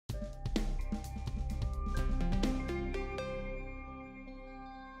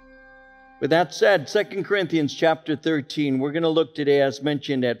With that said, 2 Corinthians chapter 13, we're going to look today, as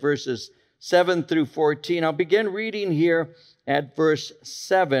mentioned, at verses 7 through 14. I'll begin reading here at verse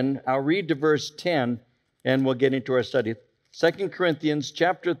 7. I'll read to verse 10, and we'll get into our study. 2 Corinthians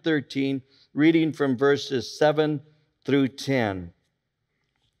chapter 13, reading from verses 7 through 10.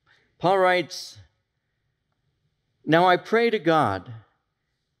 Paul writes, "Now I pray to God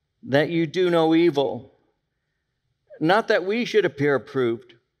that you do no evil, not that we should appear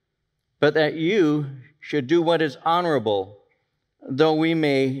approved, but that you should do what is honorable, though we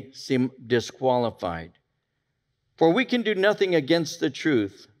may seem disqualified. For we can do nothing against the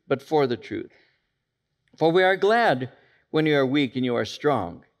truth, but for the truth. For we are glad when you are weak and you are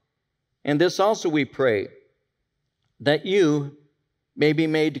strong. And this also we pray, that you may be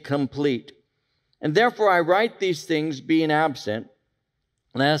made complete. And therefore I write these things being absent,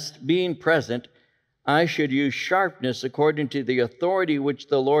 lest being present I should use sharpness according to the authority which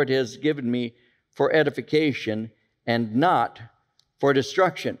the Lord has given me for edification and not for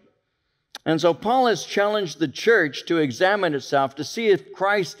destruction." And so Paul has challenged the church to examine itself to see if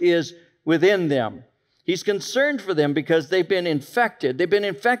Christ is within them. He's concerned for them because they've been infected. They've been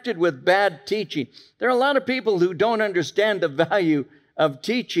infected with bad teaching. There are a lot of people who don't understand the value of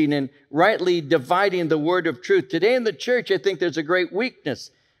teaching and rightly dividing the word of truth. Today in the church, I think there's a great weakness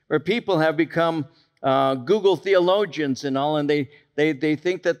where people have become Google theologians and all, and they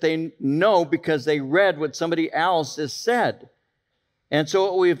think that they know because they read what somebody else has said. And so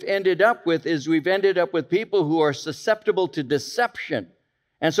what we've ended up with is people who are susceptible to deception.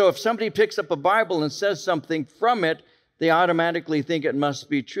 And so if somebody picks up a Bible and says something from it, they automatically think it must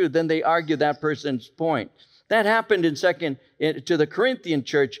be true. Then they argue that person's point. That happened to the Corinthian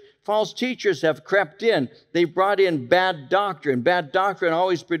church. False teachers have crept in. They brought in bad doctrine. Bad doctrine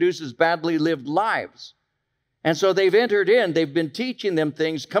always produces badly lived lives. And so they've entered in. They've been teaching them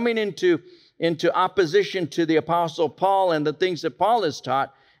things, coming into opposition to the Apostle Paul and the things that Paul has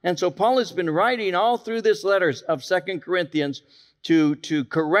taught. And so Paul has been writing all through this letters of 2 Corinthians to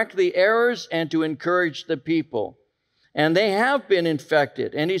correct the errors and to encourage the people. And they have been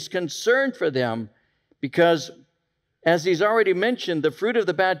infected, and he's concerned for them because, as he's already mentioned, the fruit of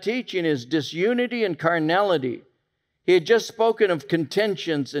the bad teaching is disunity and carnality. He had just spoken of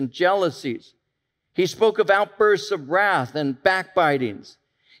contentions and jealousies. He spoke of outbursts of wrath and backbitings.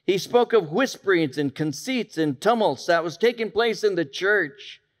 He spoke of whisperings and conceits and tumults that was taking place in the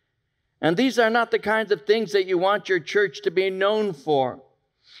church. And these are not the kinds of things that you want your church to be known for.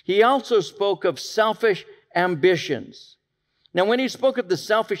 He also spoke of selfish ambitions. Now, when he spoke of the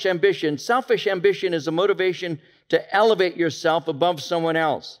selfish ambition is a motivation to elevate yourself above someone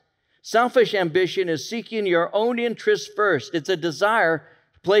else. Selfish ambition is seeking your own interests first. It's a desire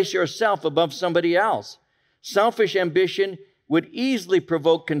to place yourself above somebody else. Selfish ambition would easily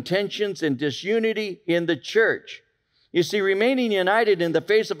provoke contentions and disunity in the church. You see, remaining united in the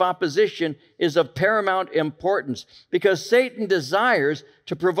face of opposition is of paramount importance because Satan desires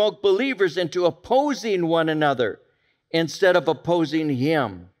to provoke believers into opposing one another instead of opposing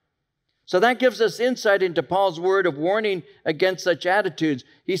him. So that gives us insight into Paul's word of warning against such attitudes.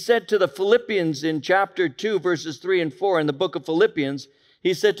 He said to the Philippians in chapter 2, verses 3 and 4 in the book of Philippians,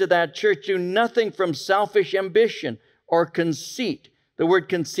 he said to that church, "Do nothing from selfish ambition or conceit." The word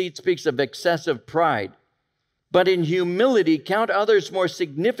conceit speaks of excessive pride. "But in humility count others more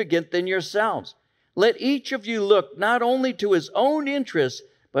significant than yourselves. Let each of you look not only to his own interests,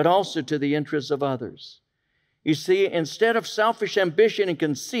 but also to the interests of others." You see, instead of selfish ambition and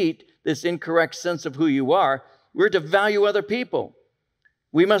conceit, this incorrect sense of who you are, we're to value other people.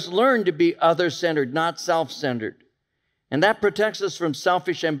 We must learn to be other-centered, not self-centered. And that protects us from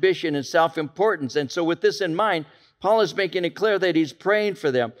selfish ambition and self-importance. And so with this in mind, Paul is making it clear that he's praying for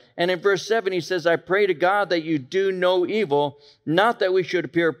them. And in verse 7, he says, "I pray to God that you do no evil, not that we should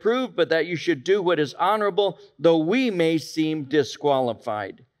appear approved, but that you should do what is honorable, though we may seem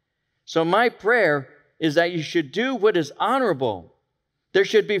disqualified." So my prayer is that you should do what is honorable. There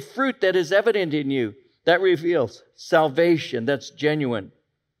should be fruit that is evident in you that reveals salvation that's genuine.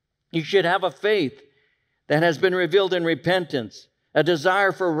 You should have a faith that has been revealed in repentance, a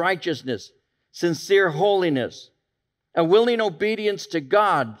desire for righteousness, sincere holiness, a willing obedience to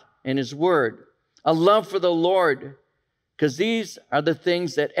God and His Word, a love for the Lord, because these are the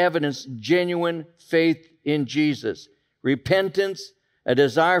things that evidence genuine faith in Jesus. Repentance, a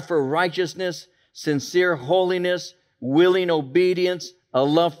desire for righteousness, sincere holiness, willing obedience, a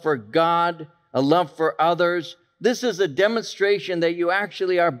love for God, a love for others. This is a demonstration that you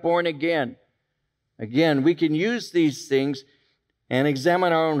actually are born again. Again, we can use these things and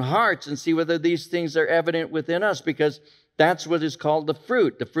examine our own hearts and see whether these things are evident within us, because That's what is called the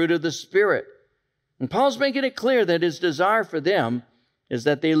fruit of the Spirit. And Paul's making it clear that his desire for them is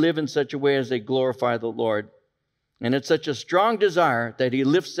that they live in such a way as they glorify the Lord. And it's such a strong desire that he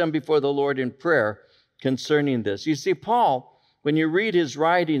lifts them before the Lord in prayer concerning this. You see, Paul, when you read his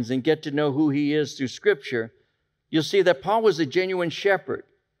writings and get to know who he is through Scripture, you'll see that Paul was a genuine shepherd.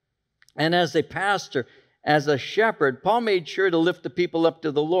 And as a pastor, as a shepherd, Paul made sure to lift the people up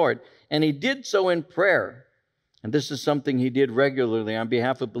to the Lord. And he did so in prayer. And this is something he did regularly on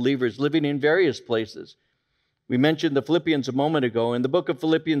behalf of believers living in various places. We mentioned the Philippians a moment ago. In the book of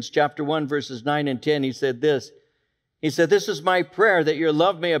Philippians chapter 1, verses 9 and 10, he said this. He said, "This is my prayer, that your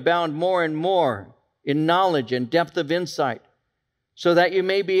love may abound more and more in knowledge and depth of insight, so that you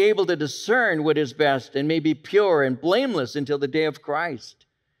may be able to discern what is best and may be pure and blameless until the day of Christ."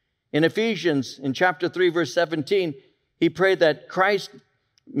 In Ephesians, in chapter 3, verse 17, he prayed that Christ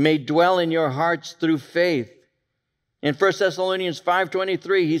may dwell in your hearts through faith. In 1 Thessalonians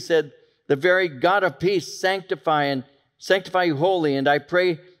 5:23, he said, "The very God of peace sanctify you wholly, and I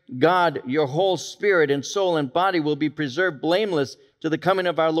pray God, your whole spirit and soul and body will be preserved blameless to the coming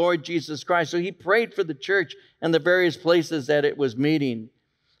of our Lord Jesus Christ." So he prayed for the church and the various places that it was meeting.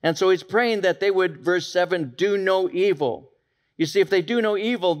 And so he's praying that they would, verse 7, do no evil. You see, if they do no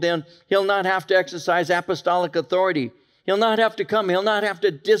evil, then he'll not have to exercise apostolic authority. He'll not have to come. He'll not have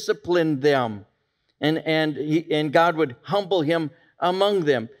to discipline them. And God would humble him among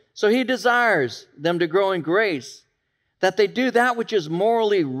them. So he desires them to grow in grace, that they do that which is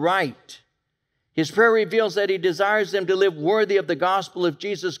morally right. His prayer reveals that he desires them to live worthy of the gospel of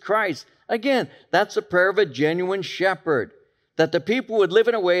Jesus Christ. Again, that's the prayer of a genuine shepherd, that the people would live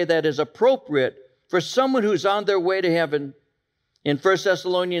in a way that is appropriate for someone who's on their way to heaven. In 1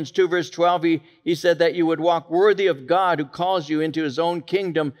 Thessalonians 2, verse 12, he said that you would walk worthy of God who calls you into his own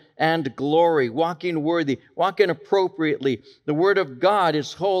kingdom and glory. Walking worthy, walking appropriately. The word of God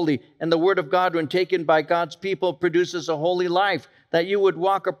is holy, and the word of God, when taken by God's people, produces a holy life. That you would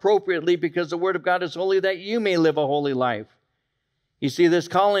walk appropriately because the word of God is holy, that you may live a holy life. You see, this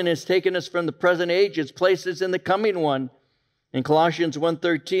calling has taken us from the present age. It's placed us in the coming one. In Colossians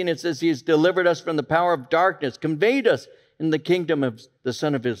 1:13, it says he has delivered us from the power of darkness, conveyed us in the kingdom of the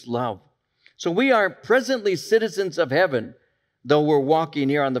Son of his love. So we are presently citizens of heaven, though we're walking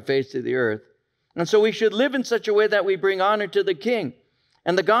here on the face of the earth. And so we should live in such a way that we bring honor to the King.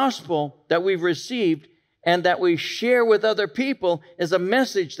 And the gospel that we've received and that we share with other people is a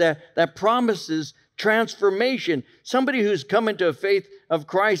message that promises transformation. Somebody who's come into a faith of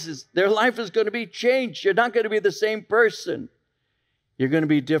Christ, their life is going to be changed. You're not going to be the same person. You're going to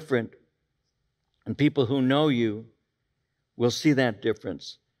be different. And people who know you will see that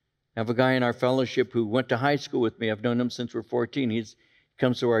difference. I have a guy in our fellowship who went to high school with me. I've known him since we're 14. He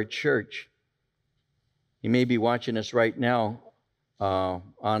comes to our church. He may be watching us right now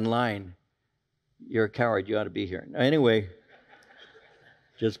online. You're a coward. You ought to be here. Anyway,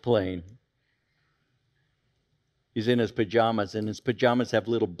 just playing. He's in his pajamas, and his pajamas have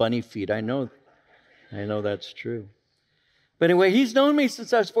little bunny feet. I know that's true. But anyway, he's known me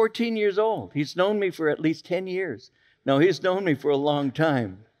since I was 14 years old. He's known me for at least 10 years. No, he's known me for a long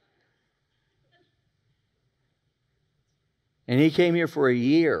time. And he came here for a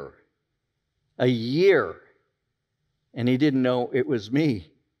year. And he didn't know it was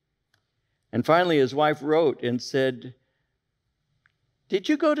me. And finally, his wife wrote and said, "Did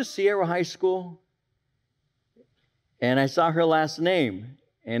you go to Sierra High School?" And I saw her last name,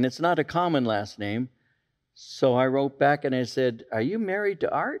 and it's not a common last name. So I wrote back and I said, "Are you married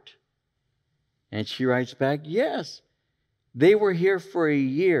to Art?" And she writes back, "Yes." They were here for a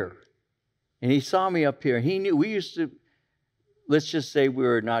year, and he saw me up here. He knew we used to, let's just say we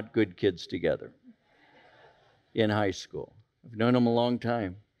were not good kids together in high school. I've known him a long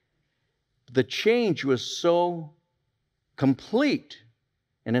time. The change was so complete,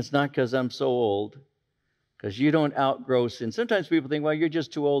 and it's not because I'm so old, because you don't outgrow sin. Sometimes people think, well, you're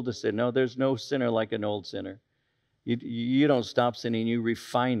just too old to sin. No, there's no sinner like an old sinner. You don't stop sinning, you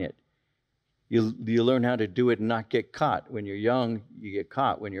refine it. You learn how to do it and not get caught. When you're young, you get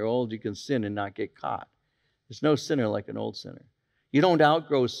caught. When you're old, you can sin and not get caught. There's no sinner like an old sinner. You don't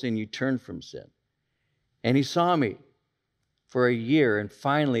outgrow sin, you turn from sin. And he saw me for a year, and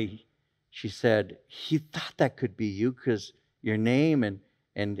finally she said, he thought that could be you because your name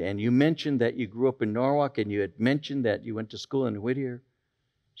and you mentioned that you grew up in Norwalk and you had mentioned that you went to school in Whittier.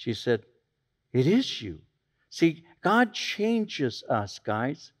 She said, it is you. See, God changes us,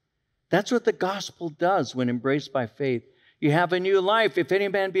 guys. That's what the gospel does when embraced by faith. You have a new life. If any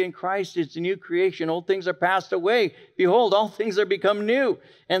man be in Christ, it's a new creation. Old things are passed away. Behold, all things are become new.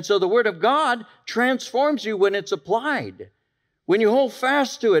 And so the Word of God transforms you when it's applied. When you hold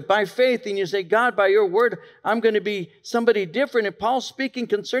fast to it by faith and you say, God, by your word, I'm going to be somebody different. And Paul's speaking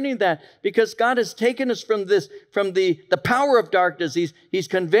concerning that because God has taken us from the power of darkness. He's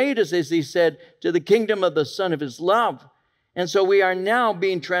conveyed us, as he said, to the kingdom of the Son of his love. And so we are now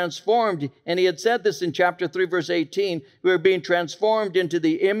being transformed. And he had said this in chapter 3, verse 18. We are being transformed into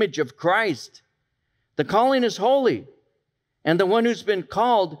the image of Christ. The calling is holy. And the one who's been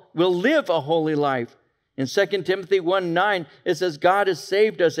called will live a holy life. In 2 Timothy 1:9, it says, God has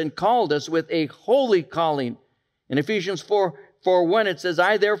saved us and called us with a holy calling. In Ephesians 4:1, it says,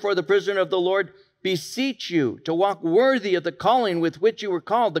 I, therefore, the prisoner of the Lord, beseech you to walk worthy of the calling with which you were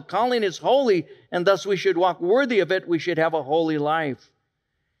called. The calling is holy, and thus we should walk worthy of it. We should have a holy life.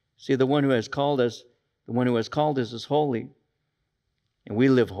 See, the one who has called us is holy, and we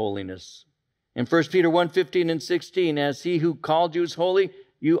live holiness. In 1 Peter 1:15 and 16, as he who called you is holy,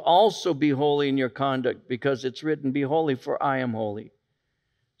 you also be holy in your conduct, because it's written, be holy, for I am holy.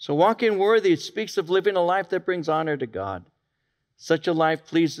 So walking worthy, it speaks of living a life that brings honor to God. Such a life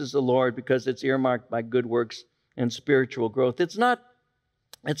pleases the Lord because it's earmarked by good works and spiritual growth. It's not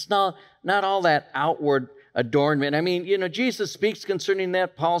all that outward adornment. I mean, Jesus speaks concerning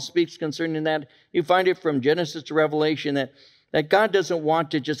that. Paul speaks concerning that. You find it from Genesis to Revelation that God doesn't want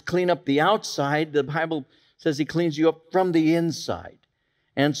to just clean up the outside. The Bible says he cleans you up from the inside.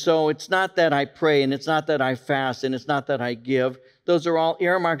 And so it's not that I pray, and it's not that I fast, and it's not that I give. Those are all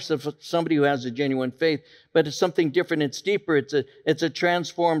earmarks of somebody who has a genuine faith. But it's something different. It's deeper. It's a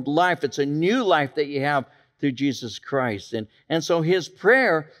transformed life. It's a new life that you have through Jesus Christ. And so his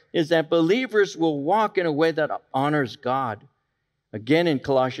prayer is that believers will walk in a way that honors God. Again, in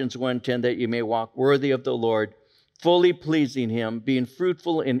Colossians 1:10, that you may walk worthy of the Lord, fully pleasing him, being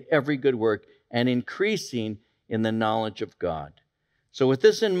fruitful in every good work, and increasing in the knowledge of God. So with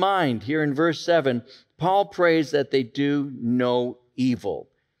this in mind, here in verse 7, Paul prays that they do no evil.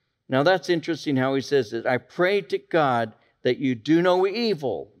 Now that's interesting how he says it. I pray to God that you do no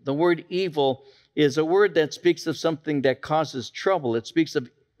evil. The word evil is a word that speaks of something that causes trouble. It speaks of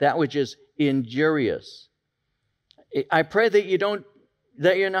that which is injurious. I pray that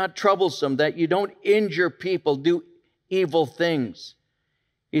you're not troublesome, that you don't injure people, do evil things.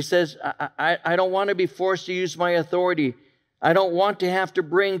 He says, I don't want to be forced to use my authority. I don't want to have to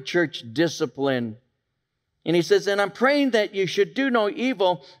bring church discipline. And he says, and I'm praying that you should do no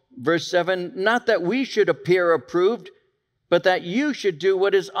evil, verse 7, not that we should appear approved, but that you should do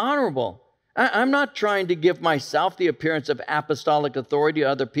what is honorable. I'm not trying to give myself the appearance of apostolic authority to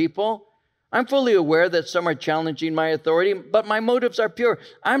other people. I'm fully aware that some are challenging my authority, but my motives are pure.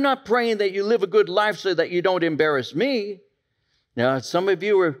 I'm not praying that you live a good life so that you don't embarrass me. Now, some of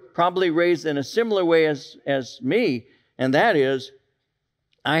you were probably raised in a similar way as me, and that is,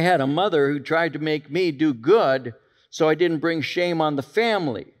 I had a mother who tried to make me do good so I didn't bring shame on the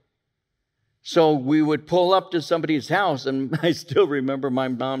family. So we would pull up to somebody's house, and I still remember my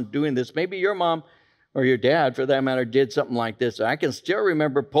mom doing this. Maybe your mom or your dad, for that matter, did something like this. I can still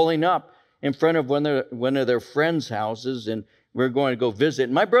remember pulling up in front of one of their friends' houses, and we were going to go visit.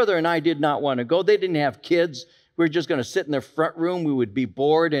 And my brother and I did not want to go. They didn't have kids. We were just going to sit in their front room. We would be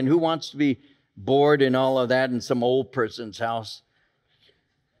bored, and who wants to be bored and all of that in some old person's house?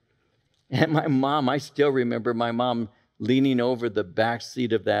 And my mom, I still remember my mom leaning over the back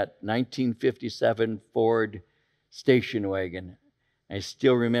seat of that 1957 Ford station wagon. I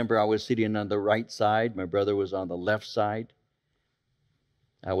still remember I was sitting on the right side. My brother was on the left side.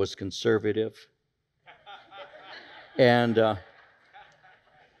 I was conservative. And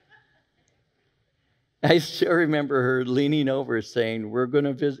I still remember her leaning over saying, we're going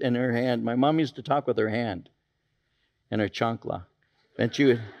to visit, in her hand. My mom used to talk with her hand in her chancla. And she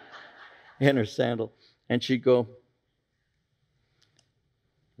would, in her sandal. And she'd go,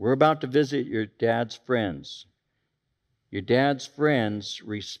 we're about to visit your dad's friends. Your dad's friends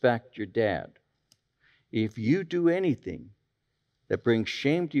respect your dad. If you do anything that brings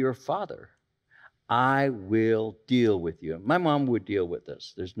shame to your father, I will deal with you. My mom would deal with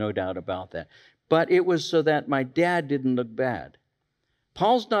us. There's no doubt about that. But it was so that my dad didn't look bad.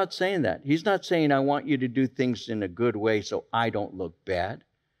 Paul's not saying that. He's not saying, I want you to do things in a good way so I don't look bad.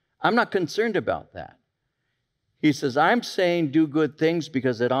 I'm not concerned about that. He says, I'm saying do good things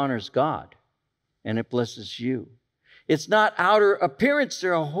because it honors God and it blesses you. It's not outer appearance.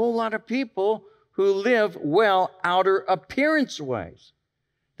 There are a whole lot of people who live well outer appearance-wise.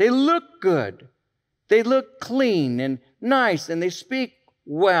 They look good. They look clean and nice, and they speak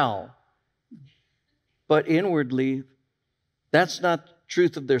well. But inwardly, That's not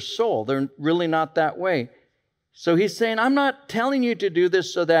truth of their soul. They're really not that way. So he's saying, I'm not telling you to do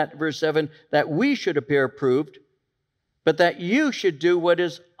this so that, verse 7, that we should appear approved, but that you should do what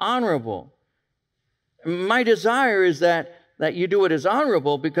is honorable. My desire is that you do what is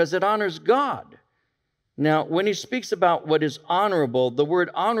honorable because it honors God. Now, when he speaks about what is honorable, the word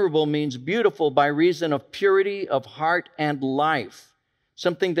honorable means beautiful by reason of purity of heart and life.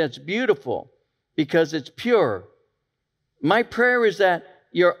 Something that's beautiful because it's pure. My prayer is that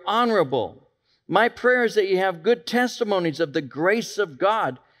you're honorable. My prayer is that you have good testimonies of the grace of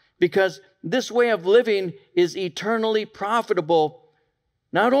God, because this way of living is eternally profitable,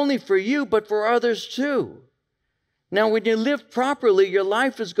 not only for you, but for others too. Now, when you live properly, your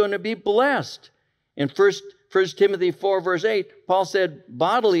life is going to be blessed. In 1 Timothy 4, verse 8, Paul said,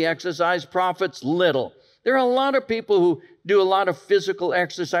 bodily exercise profits little. There are a lot of people who do a lot of physical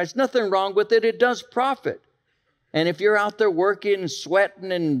exercise. Nothing wrong with it. It does profit. And if you're out there working and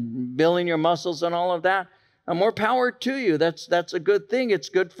sweating and building your muscles and all of that, more power to you. That's a good thing. It's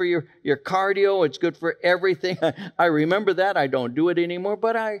good for your cardio. It's good for everything. I remember that. I don't do it anymore,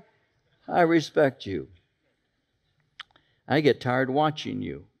 but I respect you. I get tired watching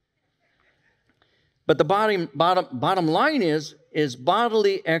you. But the bottom line is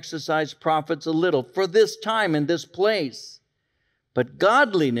bodily exercise profits a little for this time and this place. But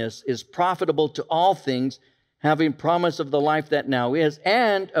godliness is profitable to all things, having promise of the life that now is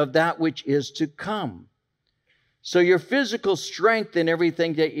and of that which is to come. So your physical strength and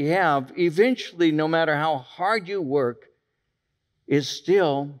everything that you have, eventually, no matter how hard you work, is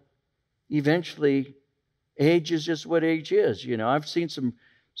still, eventually, age is just what age is. You know, I've seen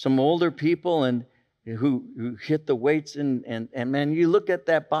some older people and who hit the weights and man, you look at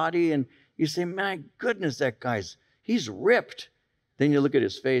that body and you say, my goodness, he's ripped. Then you look at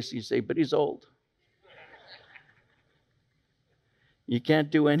his face and you say, but he's old. You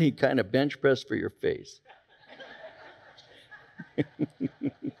can't do any kind of bench press for your face.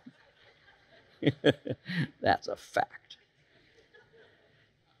 That's a fact.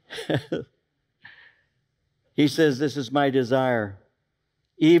 He says, this is my desire,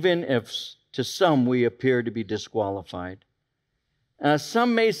 even if to some we appear to be disqualified.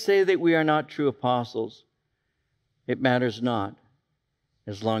 Some may say that we are not true apostles. It matters not,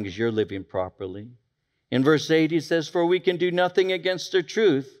 as long as you're living properly. In verse 8, he says, for we can do nothing against the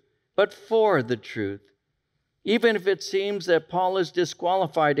truth, but for the truth. Even if it seems that Paul is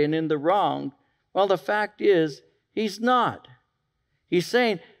disqualified and in the wrong, well, the fact is, he's not. He's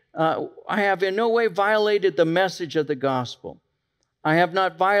saying, I have in no way violated the message of the gospel. I have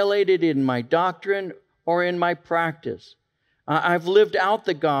not violated in my doctrine or in my practice. I've lived out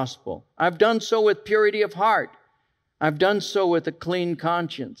the gospel. I've done so with purity of heart. I've done so with a clean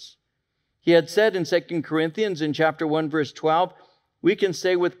conscience. He had said in 2 Corinthians in chapter 1, verse 12, we can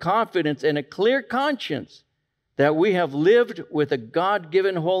say with confidence and a clear conscience that we have lived with a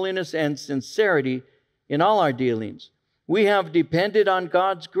God-given holiness and sincerity in all our dealings. We have depended on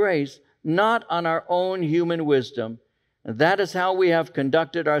God's grace, not on our own human wisdom. And that is how we have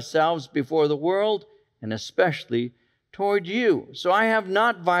conducted ourselves before the world, and especially toward you. So I have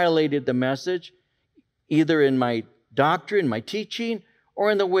not violated the message, either in my doctrine, my teaching, or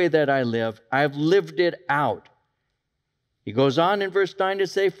in the way that I live. I have lived it out. He goes on in verse 9 to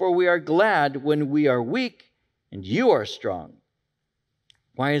say, for we are glad when we are weak, and you are strong.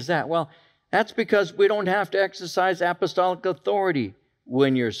 Why is that? Well, that's because we don't have to exercise apostolic authority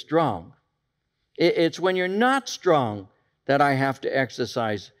when you're strong. It's when you're not strong that I have to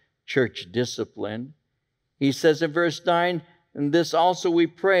exercise church discipline. He says in verse 9, and this also we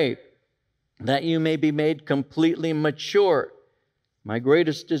pray, that you may be made completely mature. My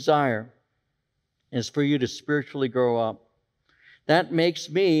greatest desire is for you to spiritually grow up. That makes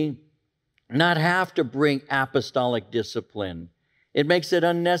me not have to bring apostolic discipline. It makes it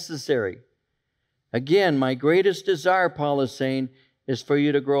unnecessary. Again, my greatest desire, Paul is saying, is for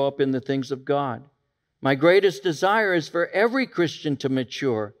you to grow up in the things of God. My greatest desire is for every Christian to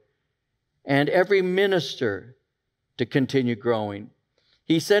mature and every minister to continue growing.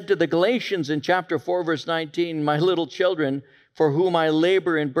 He said to the Galatians in chapter 4, verse 19, my little children, for whom I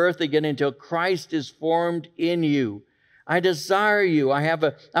labor in birth again until Christ is formed in you. I desire you. I have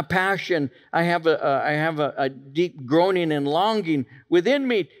a passion. I have a deep groaning and longing within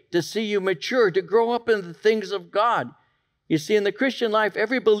me to see you mature, to grow up in the things of God. You see, in the Christian life,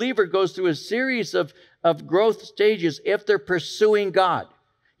 every believer goes through a series of growth stages if they're pursuing God.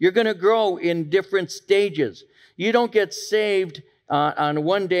 You're going to grow in different stages. You don't get saved on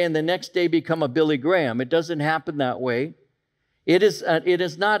one day and the next day become a Billy Graham. It doesn't happen that way. It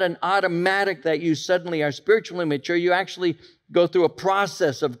is not an automatic that you suddenly are spiritually mature. You actually go through a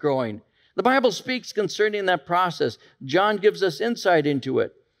process of growing. The Bible speaks concerning that process. John gives us insight into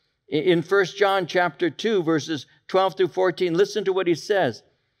it. In 1 John chapter 2, verses 12 through 14, listen to what he says.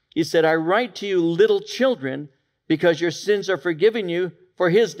 He said, I write to you, little children, because your sins are forgiven you for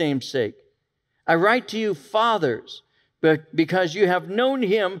his name's sake. I write to you, fathers, because you have known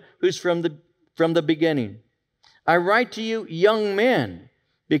him who's from the beginning. I write to you, young men,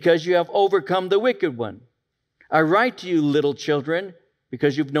 because you have overcome the wicked one. I write to you, little children,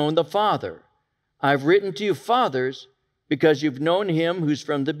 because you've known the Father. I've written to you, fathers, because you've known him who's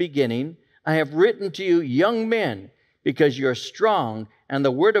from the beginning. I have written to you, young men, because you're strong, and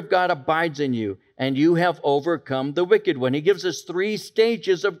the word of God abides in you, and you have overcome the wicked one. He gives us 3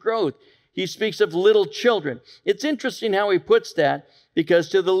 stages of growth. He speaks of little children. It's interesting how he puts that, because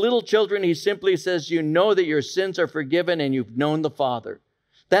to the little children, he simply says, you know that your sins are forgiven and you've known the Father.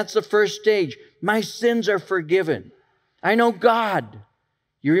 That's the first stage. My sins are forgiven. I know God.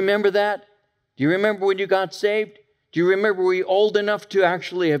 You remember that? Do you remember when you got saved? Do you remember, were you old enough to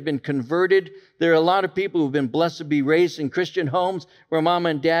actually have been converted? There are a lot of people who've been blessed to be raised in Christian homes where mom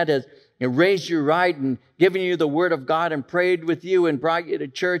and dad has raised you right and given you the word of God and prayed with you and brought you to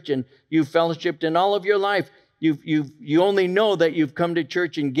church, and you fellowshipped in all of your life. You only know that you've come to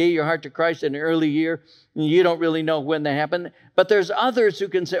church and gave your heart to Christ in an early year, and you don't really know when that happened. But there's others who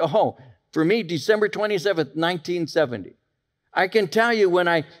can say, oh, for me, December 27th, 1970. I can tell you when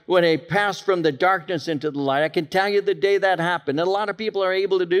I passed from the darkness into the light. I can tell you the day that happened. And a lot of people are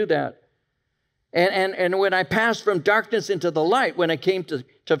able to do that. And when I passed from darkness into the light, when I came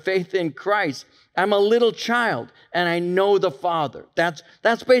to faith in Christ, I'm a little child and I know the Father. That's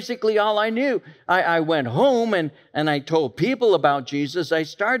basically all I knew. I went home and I told people about Jesus. I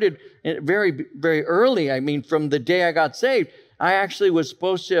started very, very early. I mean, from the day I got saved, I actually was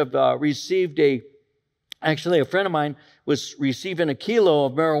supposed to have received actually a friend of mine was receiving a kilo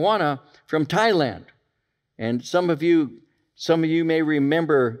of marijuana from Thailand. And some of you may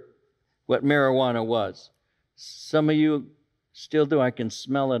remember what marijuana was. Some of you still do. I can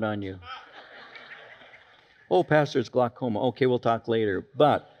smell it on you. Oh, Pastor, it's glaucoma. Okay, we'll talk later.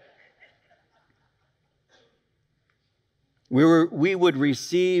 But we would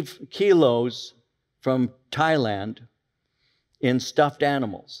receive kilos from Thailand in stuffed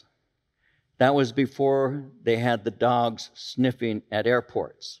animals. That was before they had the dogs sniffing at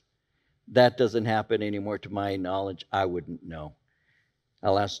airports. That doesn't happen anymore to my knowledge. I wouldn't know.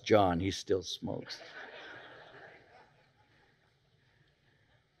 I'll ask John. He still smokes.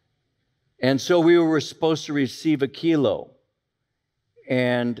 And so we were supposed to receive a kilo.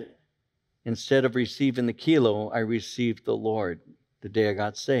 And instead of receiving the kilo, I received the Lord the day I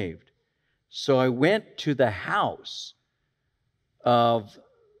got saved. So I went to the house of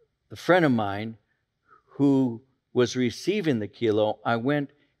a friend of mine who was receiving the kilo. I went,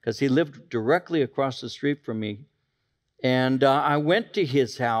 because he lived directly across the street from me, and I went to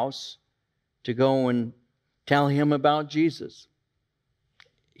his house to go and tell him about Jesus.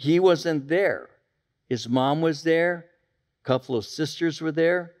 He wasn't there. His mom was there. A couple of sisters were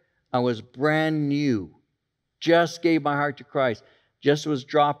there. I was brand new. Just gave my heart to Christ. Just was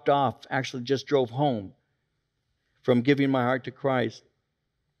dropped off. Actually, just drove home from giving my heart to Christ.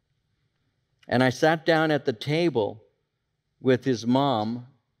 And I sat down at the table with his mom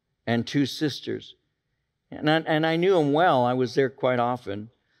and 2 sisters. And I knew him well. I was there quite often.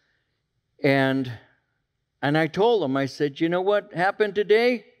 And I told him, I said, you know what happened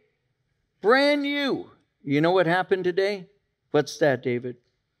today? Brand new. You know what happened today? What's that, David?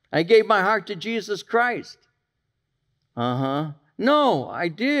 I gave my heart to Jesus Christ. No, I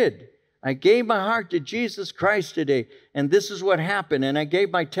did. I gave my heart to Jesus Christ today. And this is what happened. And I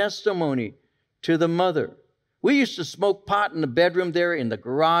gave my testimony to the mother. We used to smoke pot in the bedroom there, in the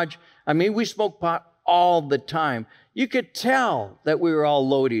garage. I mean, we smoked pot all the time. You could tell that we were all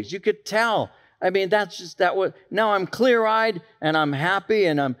loadies. You could tell. I mean, that's just that was. Now I'm clear-eyed and I'm happy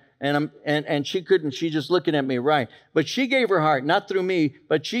and she couldn't. She just looking at me right. But she gave her heart, not through me,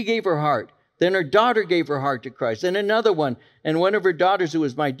 but she gave her heart. Then her daughter gave her heart to Christ. And another one. And one of her daughters, who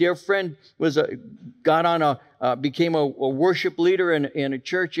was my dear friend, became a worship leader in a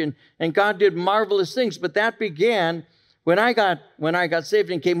church. And God did marvelous things. But that began when I got saved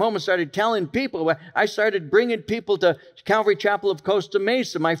and came home and started telling people. I started bringing people to Calvary Chapel of Costa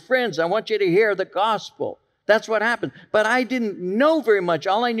Mesa. My friends, I want you to hear the gospel. That's what happened. But I didn't know very much.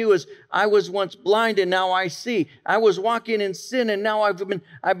 All I knew is I was once blind and now I see. I was walking in sin and now I've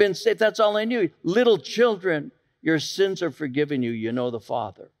been saved. That's all I knew. Little children, your sins are forgiven you. You know the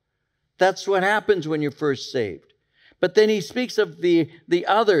Father. That's what happens when you're first saved. But then he speaks of the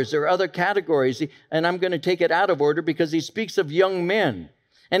others or other categories. And I'm going to take it out of order because he speaks of young men.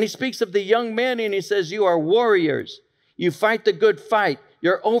 And he speaks of the young men and he says, you are warriors. You fight the good fight.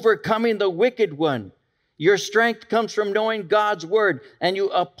 You're overcoming the wicked one. Your strength comes from knowing God's word and you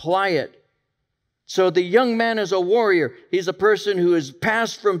apply it. So the young man is a warrior. He's a person who has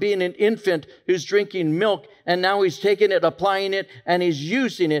passed from being an infant who's drinking milk, and now he's taking it, applying it, and he's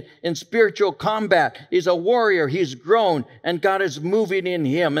using it in spiritual combat. He's a warrior. He's grown, and God is moving in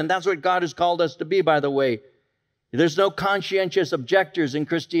him. And that's what God has called us to be, by the way. There's no conscientious objectors in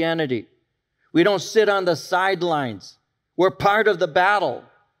Christianity. We don't sit on the sidelines. We're part of the battle.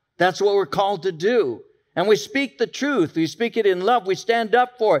 That's what we're called to do. And we speak the truth. We speak it in love. We stand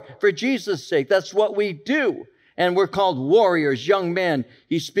up for it for Jesus' sake. That's what we do. And we're called warriors, young men.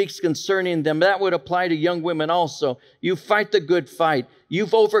 He speaks concerning them. That would apply to young women also. You fight the good fight.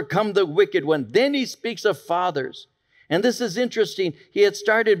 You've overcome the wicked one. Then he speaks of fathers. And this is interesting. He had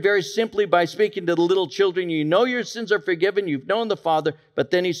started very simply by speaking to the little children. You know your sins are forgiven. You've known the Father.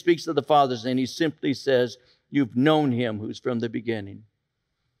 But then he speaks to the fathers and he simply says, you've known him who's from the beginning.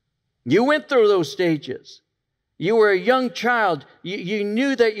 You went through those stages. You were a young child. You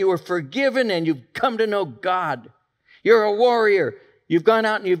knew that you were forgiven and you've come to know God. You're a warrior. You've gone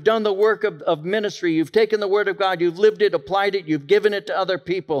out and you've done the work of ministry. You've taken the word of God. You've lived it, applied it. You've given it to other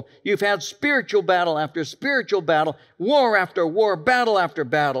people. You've had spiritual battle after spiritual battle, war after war, battle after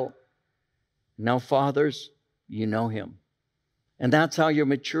battle. Now, fathers, you know him. And that's how your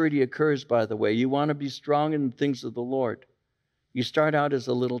maturity occurs, by the way. You want to be strong in the things of the Lord. You start out as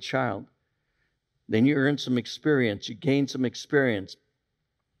a little child. Then you earn some experience. You gain some experience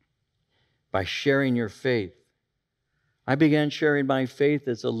by sharing your faith. I began sharing my faith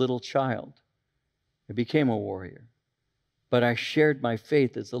as a little child. I became a warrior. But I shared my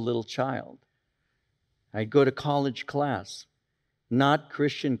faith as a little child. I'd go to college class, not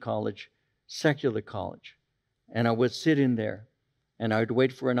Christian college, secular college. And I would sit in there and I would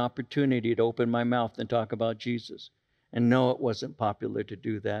wait for an opportunity to open my mouth and talk about Jesus. And no, it wasn't popular to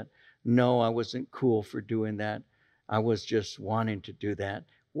do that. No, I wasn't cool for doing that. I was just wanting to do that.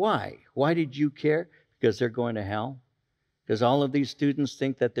 Why? Why did you care? Because they're going to hell? Because all of these students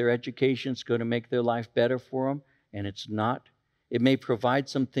think that their education is going to make their life better for them, and it's not. It may provide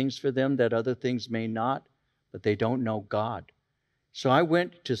some things for them that other things may not, but they don't know God. So I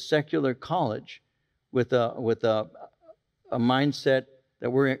went to secular college with a mindset that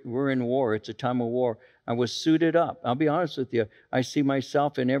we're in war. It's a time of war. I was suited up. I'll be honest with you. I see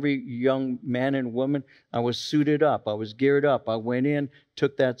myself in every young man and woman. I was suited up. I was geared up. I went in,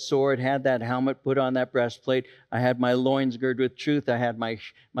 took that sword, had that helmet, put on that breastplate. I had my loins girded with truth. I had my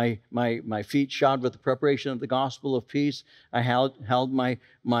feet shod with the preparation of the gospel of peace. I held my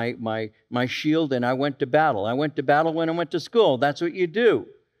shield, and I went to battle. I went to battle when I went to school. That's what you do.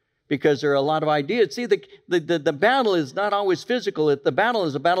 Because there are a lot of ideas. See, the battle is not always physical. The battle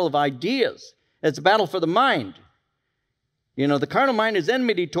is a battle of ideas. It's a battle for the mind. You know, the carnal mind is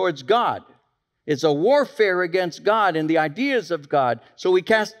enmity towards God. It's a warfare against God and the ideas of God. So we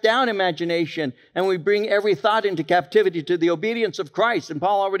cast down imagination and we bring every thought into captivity to the obedience of Christ. And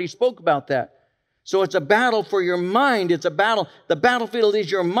Paul already spoke about that. So it's a battle for your mind. It's a battle. The battlefield is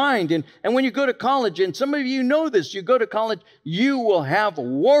your mind. And when you go to college, and some of you know this, you go to college, you will have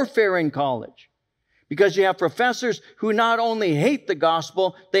warfare in college. Because you have professors who not only hate the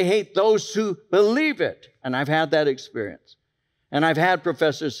gospel, they hate those who believe it. And I've had that experience. And I've had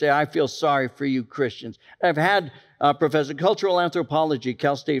professors say, I feel sorry for you Christians. I've had a professor, cultural anthropology,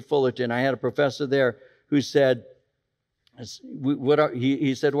 Cal State Fullerton. I had a professor there who said, what are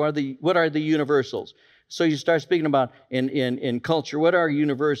the universals? So you start speaking about in culture, what are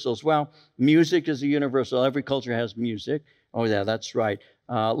universals? Well, music is a universal. Every culture has music. Oh yeah, that's right.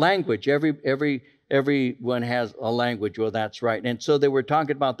 Language, everyone has a language. Well, that's right. And so they were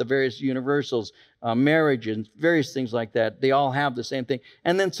talking about the various universals, marriage and various things like that. They all have the same thing.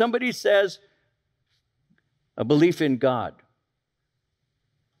 And then somebody says a belief in God.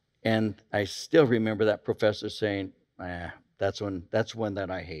 And I still remember that professor saying, that's one that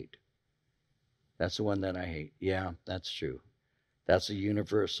I hate. That's the one that I hate. Yeah, that's true. That's a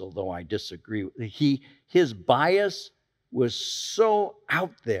universal, though I disagree. His bias was so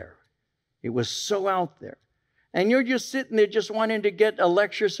out there. It was so out there. And you're just sitting there just wanting to get a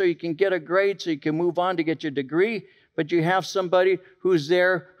lecture so you can get a grade, so you can move on to get your degree. but you have somebody who's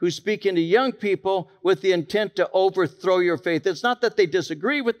there, who's speaking to young people with the intent to overthrow your faith. It's not that they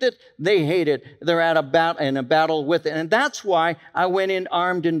disagree with it, they hate it. They're in a battle with it. And that's why I went in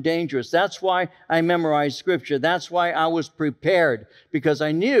armed and dangerous. That's why I memorized Scripture. That's why I was prepared, because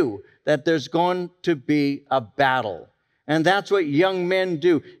I knew that there's going to be a battle. And that's what young men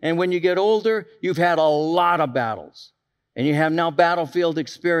do. And when you get older, you've had a lot of battles. And you have now battlefield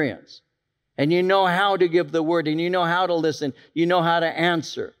experience. And you know how to give the word, and you know how to listen. You know how to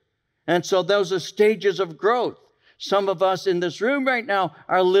answer. And so those are stages of growth. Some of us in this room right now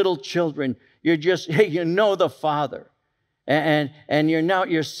are little children. You know the Father. And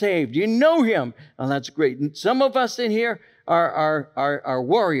you're saved. You know Him. And that's great. And some of us in here are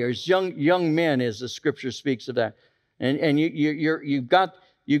warriors, young men, as the Scripture speaks of that. And you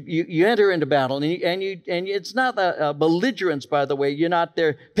enter into battle, and it's not a belligerence, by the way. You're not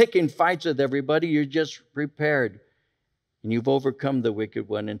there picking fights with everybody. You're just prepared, and you've overcome the wicked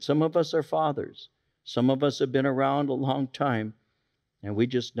one. And some of us are fathers. Some of us have been around a long time, and we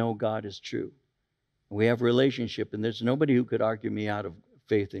just know God is true. We have a relationship, and there's nobody who could argue me out of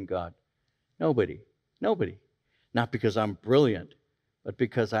faith in God. Nobody. Not because I'm brilliant, but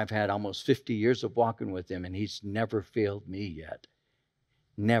because I've had almost 50 years of walking with Him, and He's never failed me yet.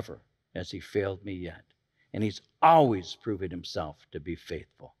 Never has He failed me yet. And He's always proven Himself to be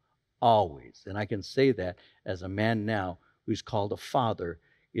faithful. Always. And I can say that as a man now who's called a father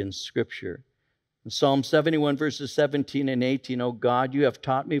in Scripture. In Psalm 71, verses 17 and 18, "O God, you have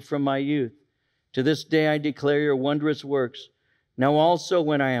taught me from my youth. To this day I declare your wondrous works. Now also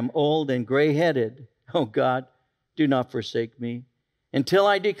when I am old and gray-headed, O God, do not forsake me, until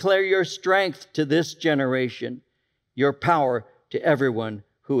I declare your strength to this generation, your power to everyone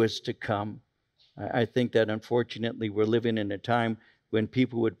who is to come." I think that unfortunately we're living in a time when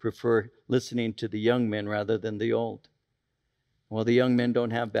people would prefer listening to the young men rather than the old. Well, the young men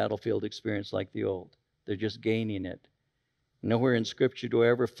don't have battlefield experience like the old. They're just gaining it. Nowhere in Scripture do I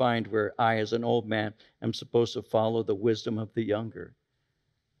ever find where I, as an old man, am supposed to follow the wisdom of the younger.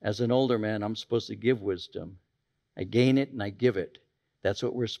 As an older man, I'm supposed to give wisdom. I gain it and I give it. That's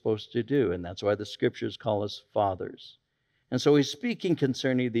what we're supposed to do, and that's why the Scriptures call us fathers. And so he's speaking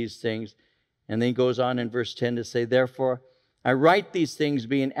concerning these things, and then he goes on in verse 10 to say, "Therefore, I write these things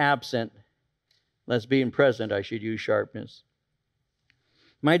being absent, lest being present I should use sharpness.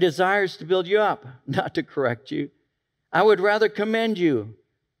 My desire is to build you up, not to correct you. I would rather commend you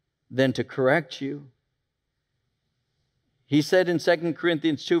than to correct you." He said in 2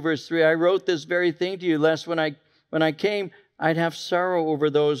 Corinthians 2, verse 3, "I wrote this very thing to you, lest when I came, I'd have sorrow over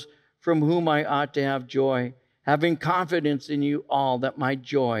those from whom I ought to have joy, having confidence in you all, that my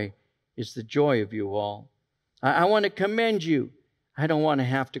joy is the joy of you all." I want to commend you. I don't want to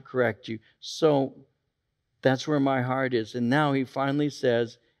have to correct you. So that's where my heart is. And now he finally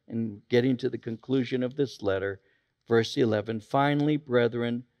says, and getting to the conclusion of this letter, verse 11, "Finally,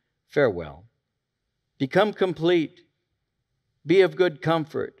 brethren, farewell. Become complete. Be of good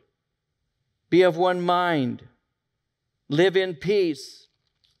comfort. Be of one mind. Live in peace.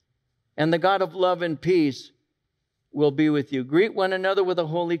 And the God of love and peace will be with you. Greet one another with a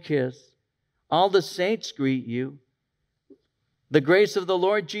holy kiss. All the saints greet you. The grace of the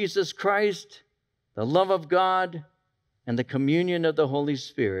Lord Jesus Christ, the love of God, and the communion of the Holy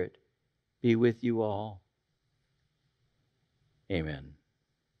Spirit be with you all." Amen.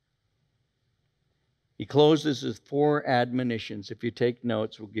 He closes with 4 admonitions. If you take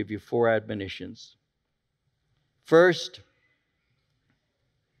notes, we'll give you 4 admonitions. First,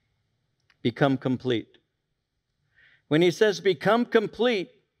 become complete. When he says become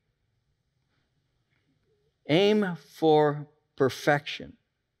complete, aim for perfection.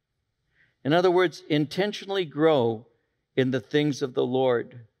 In other words, intentionally grow in the things of the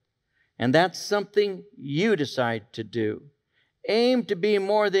Lord. And that's something you decide to do. Aim to be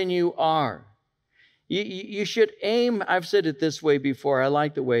more than you are. You should aim, I've said it this way before, I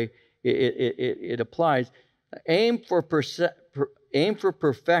like the way it applies. Aim for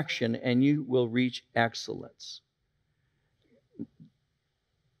perfection and you will reach excellence.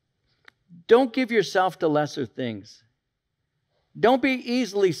 Don't give yourself to lesser things. Don't be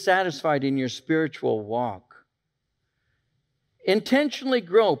easily satisfied in your spiritual walk. Intentionally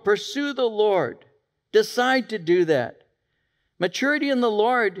grow. Pursue the Lord. Decide to do that. Maturity in the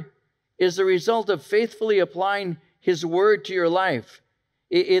Lord is the result of faithfully applying His Word to your life.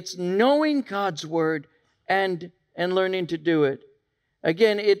 It's knowing God's Word and learning to do it.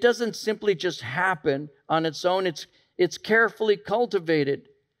 Again, it doesn't simply just happen on its own. It's carefully cultivated.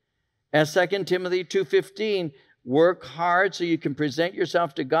 As 2 Timothy 2:15, work hard so you can present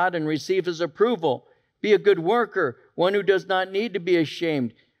yourself to God and receive His approval. Be a good worker, one who does not need to be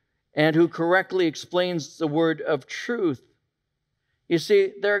ashamed, and who correctly explains the word of truth. You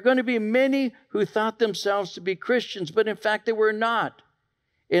see, there are going to be many who thought themselves to be Christians, but in fact they were not.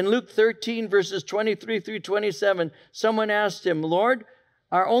 In Luke 13, verses 23 through 27, someone asked him, Lord,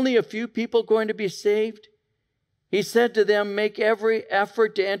 are only a few people going to be saved? He said to them, make every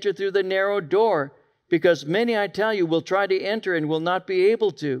effort to enter through the narrow door, because many, I tell you, will try to enter and will not be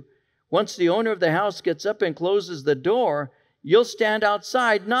able to. Once the owner of the house gets up and closes the door, you'll stand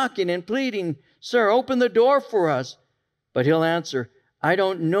outside knocking and pleading, Sir, open the door for us. But he'll answer, I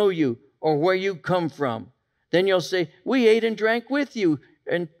don't know you or where you come from. Then you'll say, we ate and drank with you,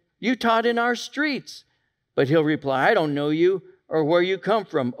 and you taught in our streets. But he'll reply, I don't know you or where you come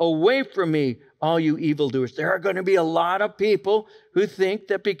from. Away from me, all you evildoers. There are going to be a lot of people who think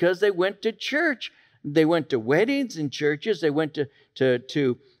that because they went to church, they went to weddings in churches, they went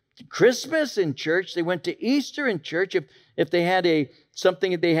to Christmas in church, they went to Easter in church. If they had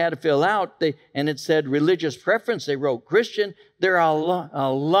something that they had to fill out, and it said religious preference, they wrote Christian. There are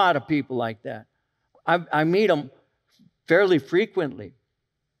a lot of people like that. I meet them fairly frequently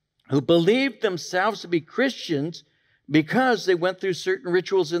who believe themselves to be Christians because they went through certain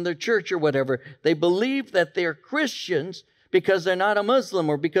rituals in their church or whatever. They believe that they're Christians because they're not a Muslim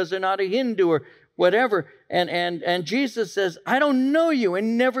or because they're not a Hindu or whatever. And Jesus says, I don't know you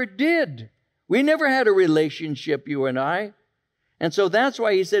and never did. We never had a relationship, you and I. And so that's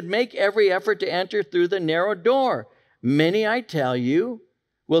why he said, make every effort to enter through the narrow door. Many, I tell you,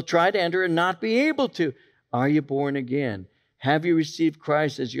 will try to enter and not be able to. Are you born again? Have you received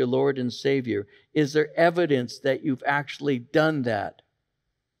Christ as your Lord and Savior? Is there evidence that you've actually done that?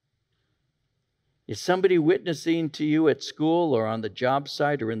 Is somebody witnessing to you at school or on the job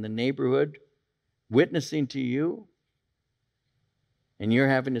site or in the neighborhood, witnessing to you? And you're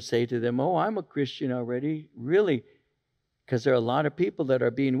having to say to them, oh, I'm a Christian already. Really? Because there are a lot of people that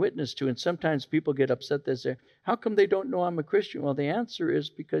are being witnessed to, and sometimes people get upset. They say, how come they don't know I'm a Christian? Well, the answer is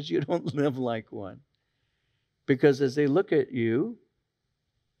because you don't live like one. Because as they look at you,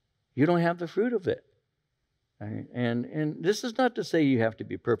 you don't have the fruit of it. Right? And this is not to say you have to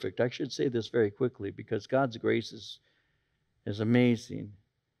be perfect. I should say this very quickly because God's grace is amazing.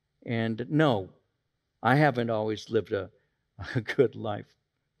 And no, I haven't always lived a good life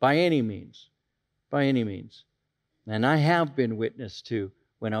by any means. By any means. And I have been witnessed to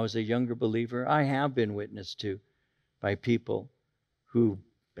when I was a younger believer. I have been witnessed to by people who,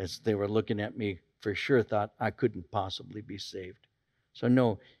 as they were looking at me, for sure thought I couldn't possibly be saved. So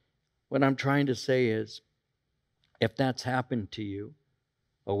no, what I'm trying to say is, if that's happened to you,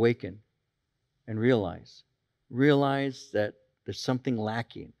 awaken and realize that there's something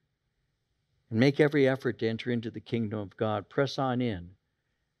lacking. And make every effort to enter into the kingdom of God. Press on in.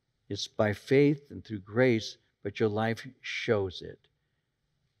 It's by faith and through grace, but your life shows it.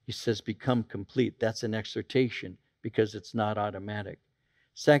 He says, become complete. That's an exhortation because it's not automatic.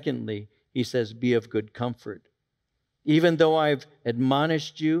 Secondly, he says, be of good comfort. Even though I've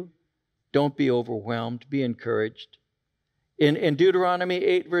admonished you, don't be overwhelmed. Be encouraged. In Deuteronomy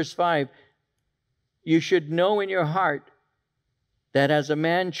 8, verse 5, you should know in your heart that as a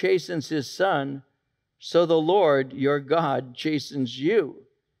man chastens his son, so the Lord, your God, chastens you.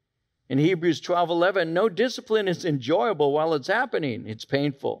 In Hebrews 12:11, no discipline is enjoyable while it's happening. It's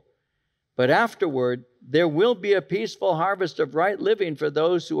painful. But afterward, there will be a peaceful harvest of right living for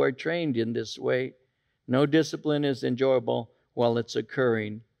those who are trained in this way. No discipline is enjoyable while it's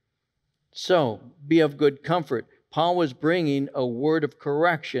occurring. So, be of good comfort. Paul was bringing a word of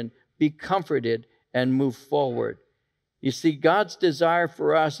correction. Be comforted and move forward. You see, God's desire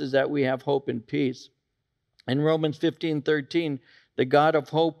for us is that we have hope and peace. In Romans 15:13, the God of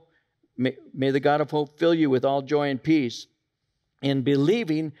hope, may the God of hope fill you with all joy and peace in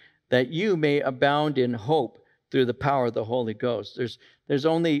believing that you may abound in hope through the power of the Holy Ghost. There's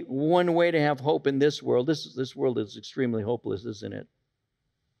only one way to have hope in this world. This world is extremely hopeless, isn't it?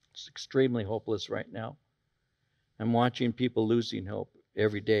 It's extremely hopeless right now. I'm watching people losing hope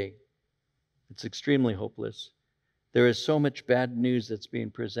every day. It's extremely hopeless. There is so much bad news that's being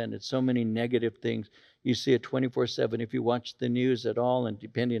presented, so many negative things. You see it 24/7 if you watch the news at all, and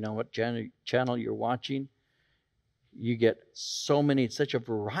depending on what channel you're watching, you get such a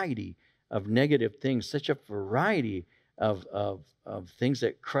variety of negative things, such a variety of things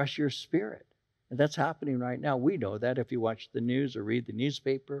that crush your spirit. And that's happening right now. We know that if you watch the news or read the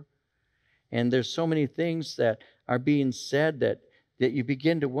newspaper. And there's so many things that are being said that you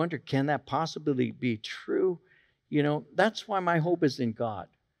begin to wonder, can that possibly be true? You know, that's why my hope is in God.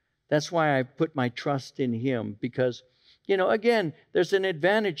 That's why I put my trust in Him, because Again, there's an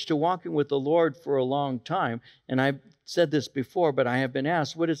advantage to walking with the Lord for a long time. And I've said this before, but I have been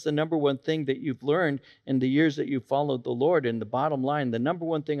asked, what is the number one thing that you've learned in the years that you've followed the Lord? And the bottom line, the number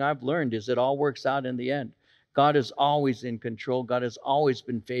one thing I've learned is it all works out in the end. God is always in control. God has always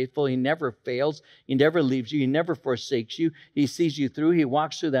been faithful. He never fails. He never leaves you. He never forsakes you. He sees you through. He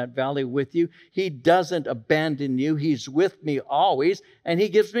walks through that valley with you. He doesn't abandon you. He's with me always, and He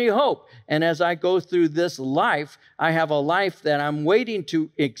gives me hope. And as I go through this life, I have a life that I'm waiting to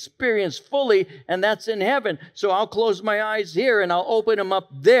experience fully, and that's in heaven. So I'll close my eyes here, and I'll open them up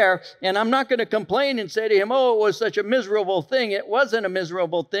there, and I'm not going to complain and say to Him, oh, it was such a miserable thing. It wasn't a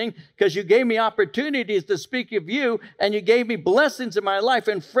miserable thing, because You gave me opportunities to speak of You, and You gave me blessings in my life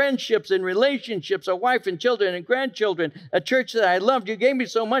and friendships and relationships, a wife and children and grandchildren, a church that I loved. You gave me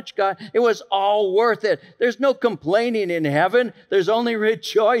so much, God. It was all worth it. There's no complaining in heaven. There's only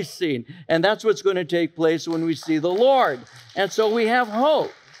rejoicing. And that's what's going to take place when we see the Lord. And so we have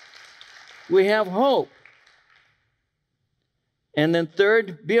hope. We have hope. And then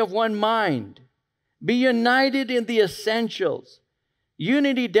third, be of one mind. Be united in the essentials.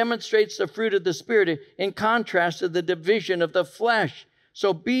 Unity demonstrates the fruit of the Spirit in contrast to the division of the flesh.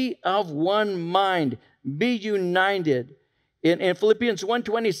 So be of one mind. Be united. In Philippians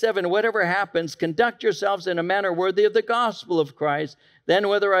 1:27, whatever happens, conduct yourselves in a manner worthy of the gospel of Christ. Then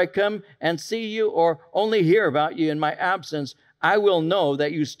whether I come and see you or only hear about you in my absence, I will know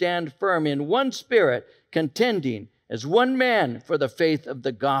that you stand firm in one spirit, contending as one man for the faith of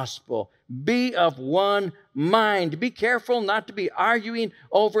the gospel. Be of one mind. Be careful not to be arguing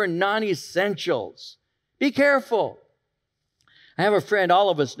over non-essentials. Be careful. I have a friend, all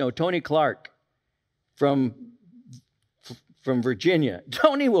of us know, Tony Clark from Virginia.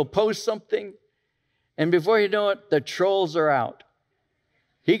 Tony will post something, and before you know it, the trolls are out.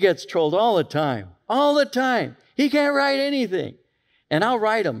 He gets trolled all the time. All the time. He can't write anything. And I'll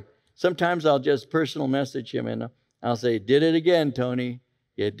write him. Sometimes I'll just personal message him, and I'll say, did it again, Tony.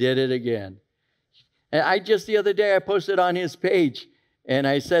 You did it again. And the other day, I posted on his page, and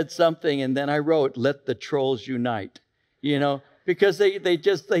I said something, and then I wrote, let the trolls unite. Because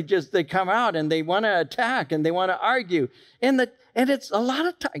they come out and they want to attack and they want to argue. And it's a lot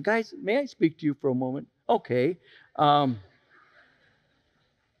of time. Guys, may I speak to you for a moment? Okay. I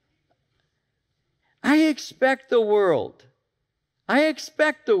expect the world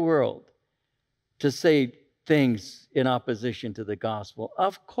to say things in opposition to the gospel.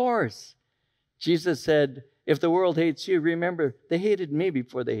 Of course. Jesus said, if the world hates you, remember, they hated me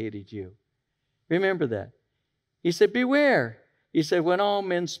before they hated you. Remember that. He said, beware. He said, when all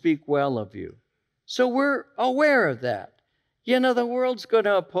men speak well of you. So we're aware of that. The world's going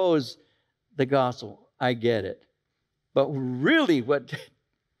to oppose the gospel. I get it. But really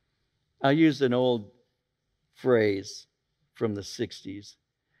I'll use an old phrase from the 60s.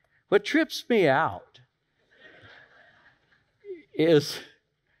 What trips me out is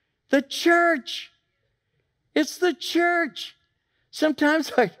the church. It's the church.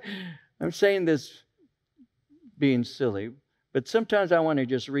 Sometimes I'm saying this being silly, but sometimes I want to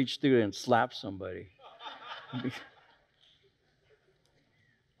just reach through and slap somebody.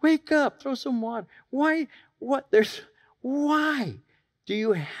 Wake up, throw some water. Why do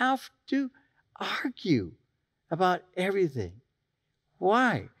you have to argue about everything?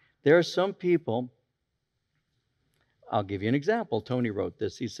 Why? There are some people, I'll give you an example. Tony wrote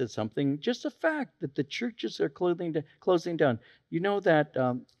this. He said something, just a fact, that the churches are closing down. You know that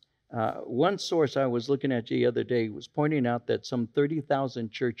one source I was looking at the other day was pointing out that some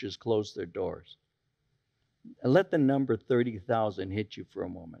 30,000 churches closed their doors. Let the number 30,000 hit you for a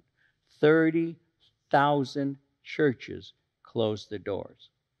moment. 30,000 churches closed their doors.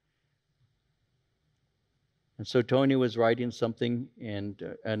 And so Tony was writing something and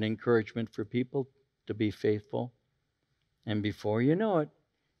an encouragement for people to be faithful. And before you know it,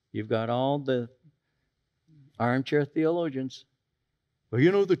 you've got all the armchair theologians.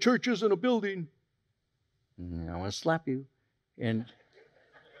 Well, the church isn't a building. I want to slap you. And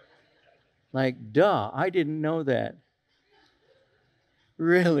duh, I didn't know that.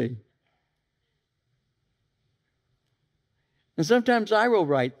 Really. And sometimes I will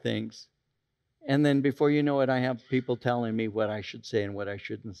write things, and then before you know it, I have people telling me what I should say and what I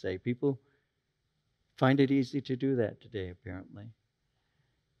shouldn't say. People find it easy to do that today, apparently.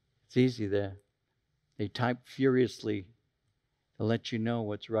 It's easy there. They type furiously to let you know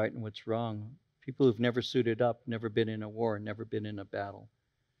what's right and what's wrong. People who've never suited up, never been in a war, never been in a battle.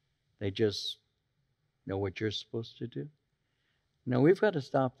 They just know what you're supposed to do. No, we've got to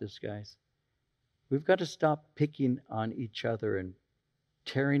stop this, guys. We've got to stop picking on each other and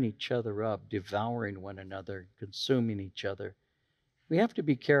tearing each other up, devouring one another, consuming each other. We have to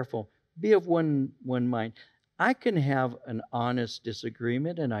be careful. Be of one mind. I can have an honest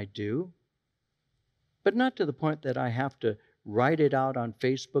disagreement, and I do, but not to the point that I have to write it out on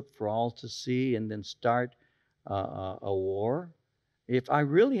Facebook for all to see and then start a war. If I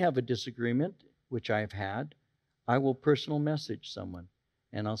really have a disagreement, which I've had, I will personal message someone,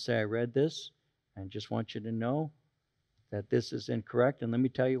 and I'll say, I read this, and just want you to know that this is incorrect, and let me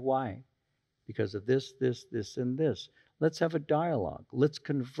tell you why. Because of this, and this. Let's have a dialogue. Let's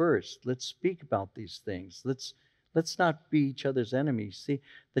converse. Let's speak about these things. Let's not be each other's enemies. See,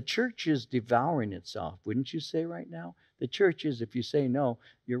 the church is devouring itself, wouldn't you say right now? The church is, if you say no,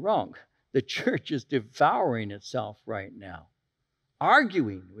 you're wrong. The church is devouring itself right now,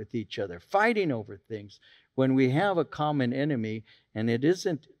 arguing with each other, fighting over things, when we have a common enemy, and it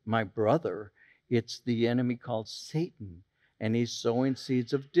isn't my brother, it's the enemy called Satan, and he's sowing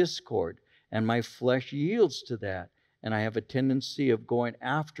seeds of discord, and my flesh yields to that, and I have a tendency of going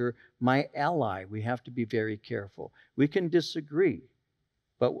after my ally. We have to be very careful. We can disagree,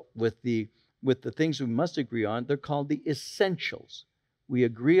 but with the things we must agree on, they're called the essentials. We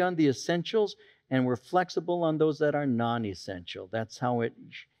agree on the essentials, and we're flexible on those that are non-essential. That's how it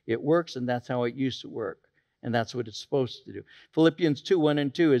works, and that's how it used to work. And that's what it's supposed to do. Philippians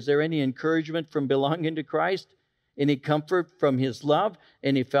 2:1-2, is there any encouragement from belonging to Christ? Any comfort from His love?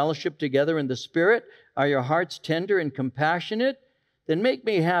 Any fellowship together in the Spirit? Are your hearts tender and compassionate? Then make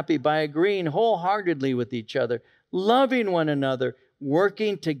me happy by agreeing wholeheartedly with each other, loving one another,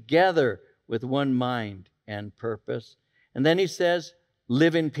 working together with one mind and purpose. And then he says,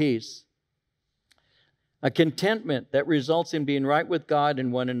 live in peace. A contentment that results in being right with God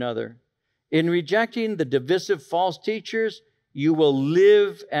and one another. In rejecting the divisive false teachers, you will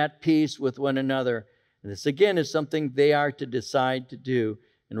live at peace with one another. And this again is something they are to decide to do.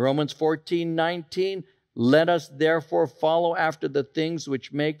 In Romans 14:19, let us therefore follow after the things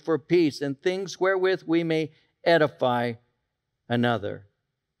which make for peace, and things wherewith we may edify another.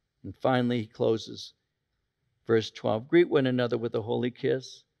 And finally, he closes verse 12. Greet one another with a holy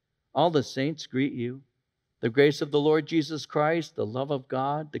kiss. All the saints greet you. The grace of the Lord Jesus Christ, the love of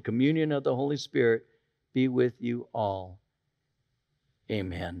God, the communion of the Holy Spirit be with you all.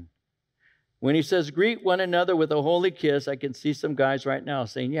 Amen. When he says greet one another with a holy kiss, I can see some guys right now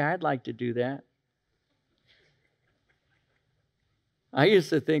saying, yeah, I'd like to do that. I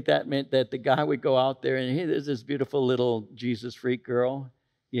used to think that meant that the guy would go out there and, hey, there's this beautiful little Jesus freak girl.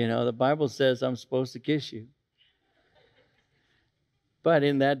 You know, the Bible says I'm supposed to kiss you. But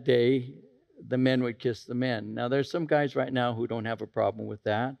in that day, the men would kiss the men. Now, there's some guys right now who don't have a problem with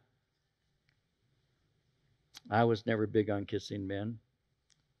that. I was never big on kissing men.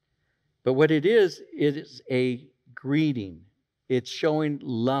 But what it is a greeting. It's showing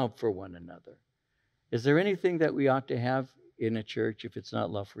love for one another. Is there anything that we ought to have in a church if it's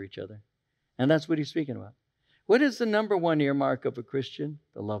not love for each other? And that's what he's speaking about. What is the number one earmark of a Christian?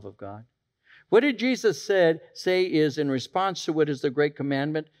 The love of God. What did Jesus say is in response to what is the great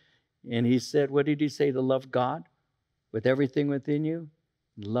commandment? And he said, what did he say? To love God with everything within you.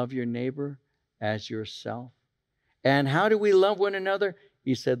 Love your neighbor as yourself. And how do we love one another?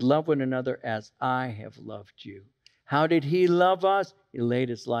 He said, love one another as I have loved you. How did he love us? He laid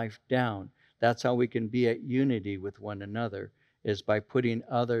his life down. That's how we can be at unity with one another, is by putting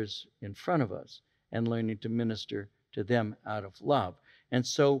others in front of us and learning to minister to them out of love. And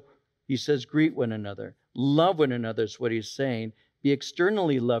so he says, greet one another. Love one another is what he's saying. Be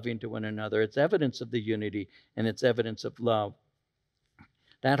externally loving to one another. It's evidence of the unity, and it's evidence of love.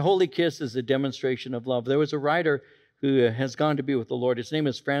 That holy kiss is a demonstration of love. There was a writer who has gone to be with the Lord. His name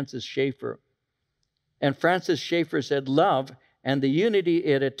is Francis Schaeffer. And Francis Schaeffer said, love and the unity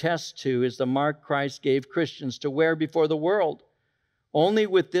it attests to is the mark Christ gave Christians to wear before the world. Only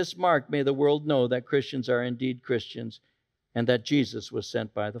with this mark may the world know that Christians are indeed Christians and that Jesus was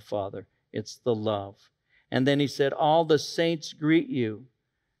sent by the Father. It's the love. And then he said, all the saints greet you.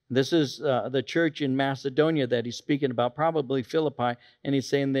 This is the church in Macedonia that he's speaking about, probably Philippi, and he's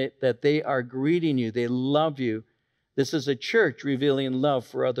saying that they are greeting you. They love you. This is a church revealing love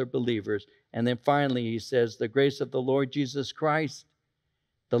for other believers. And then finally he says, the grace of the Lord Jesus Christ,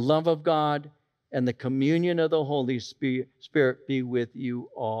 the love of God, and the communion of the Holy Spirit be with you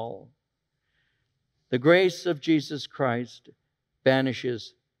all. The grace of Jesus Christ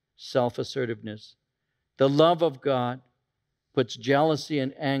banishes self-assertiveness. The love of God puts jealousy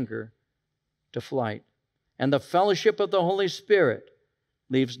and anger to flight. And the fellowship of the Holy Spirit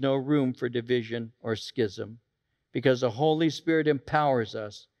leaves no room for division or schism, because the Holy Spirit empowers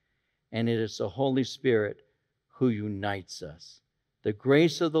us, and it is the Holy Spirit who unites us. the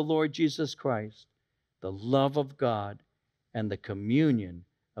grace of the Lord Jesus Christ, the love of God, and the communion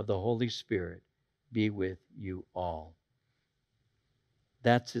of the Holy Spirit be with you all.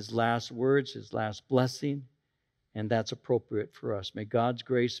 That's his last words, his last blessing, and that's appropriate for us. May God's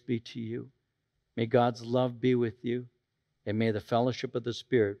grace be to you. May God's love be with you. And may the fellowship of the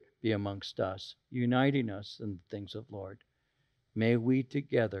Spirit be amongst us, uniting us in the things of the Lord. May we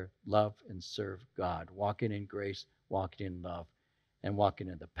together love and serve God, walking in grace, walking in love, and walking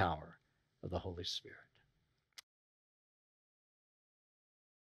in the power of the Holy Spirit.